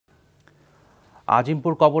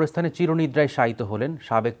আজিমপুর কবরস্থানে চিরনিদ্রায় শায়িত হলেন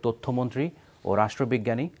সাবেক তথ্যমন্ত্রী ও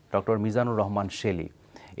রাষ্ট্রবিজ্ঞানী ডক্টর মিজানুর রহমান শেলী।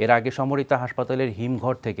 এর আগে সমরিতা হাসপাতালের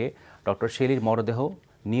হিমঘর থেকে ডক্টর শেলীর মরদেহ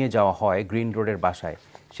নিয়ে যাওয়া হয় গ্রিন রোডের বাসায়।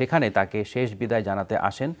 সেখানে তাকে শেষ বিদায় জানাতে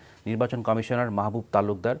আসেন নির্বাচন কমিশনার মাহবুব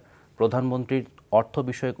তালুকদার, প্রধানমন্ত্রীর অর্থ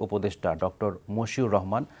বিষয়ক উপদেষ্টা ডক্টর মশিউর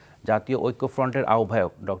রহমান, জাতীয় ঐক্যফ্রন্টের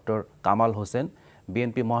আহ্বায়ক ডক্টর কামাল হোসেন,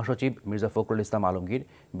 বিএনপি মহাসচিব মির্জা ফখরুল ইসলাম আলমগীর,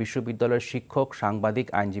 বিশ্ববিদ্যালয়ের শিক্ষক, সাংবাদিক,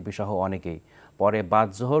 আইনজীবী সহ অনেকেই। পরে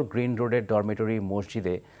বাদ-জোহর গ্রিন রোডের ডরমেটরি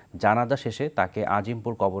মসজিদে জানাজা শেষে তাকে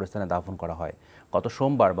আজিমপুর কবরস্থানে দাফন করা হয়। গত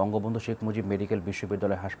সোমবার বঙ্গবন্ধু শেখ মুজিব মেডিকেল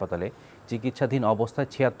বিশ্ববিদ্যালয় হাসপাতালে চিকিৎসাধীন অবস্থায়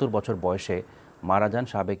 ৭৬ বছর বয়সে মারা যান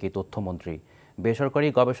সাবেক এই তথ্যমন্ত্রী। বেসরকারি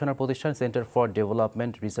গবেষণা প্রতিষ্ঠান সেন্টার ফর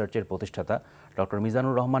ডেভেলপমেন্ট রিসার্চের প্রতিষ্ঠাতা ডক্টর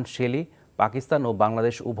মিজানুর রহমান শেলী পাকিস্তান ও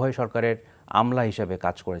বাংলাদেশ উভয় সরকারের আমলা হিসেবে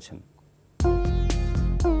কাজ করেছেন।